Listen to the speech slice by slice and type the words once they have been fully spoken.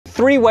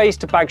3 ways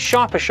to bag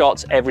sharper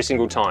shots every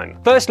single time.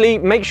 Firstly,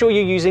 make sure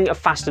you're using a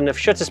fast enough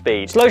shutter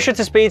speed. Slow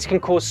shutter speeds can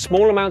cause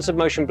small amounts of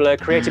motion blur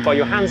created by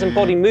your hands and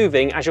body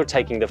moving as you're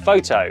taking the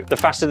photo. The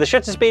faster the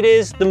shutter speed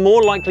is, the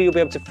more likely you'll be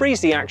able to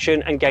freeze the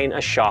action and gain a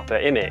sharper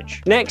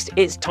image. Next,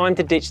 it's time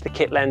to ditch the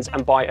kit lens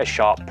and buy a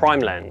sharp prime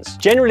lens.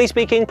 Generally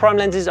speaking, prime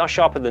lenses are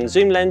sharper than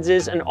zoom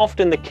lenses, and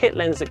often the kit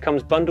lens that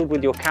comes bundled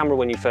with your camera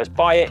when you first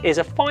buy it is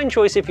a fine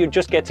choice if you're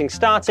just getting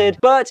started,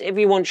 but if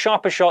you want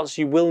sharper shots,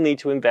 you will need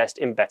to invest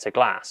in better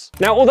glass.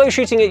 Now, although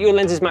shooting at your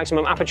lens's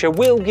maximum aperture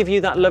will give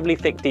you that lovely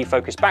thick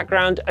defocused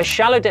background, a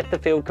shallow depth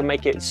of field can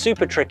make it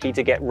super tricky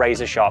to get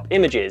razor sharp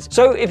images.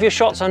 So if your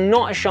shots are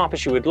not as sharp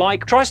as you would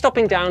like, try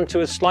stopping down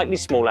to a slightly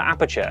smaller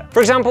aperture.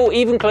 For example,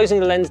 even closing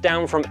the lens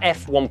down from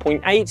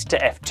f1.8 to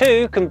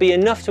f2 can be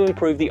enough to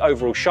improve the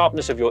overall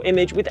sharpness of your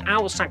image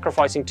without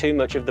sacrificing too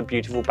much of the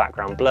beautiful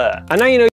background blur. And now you know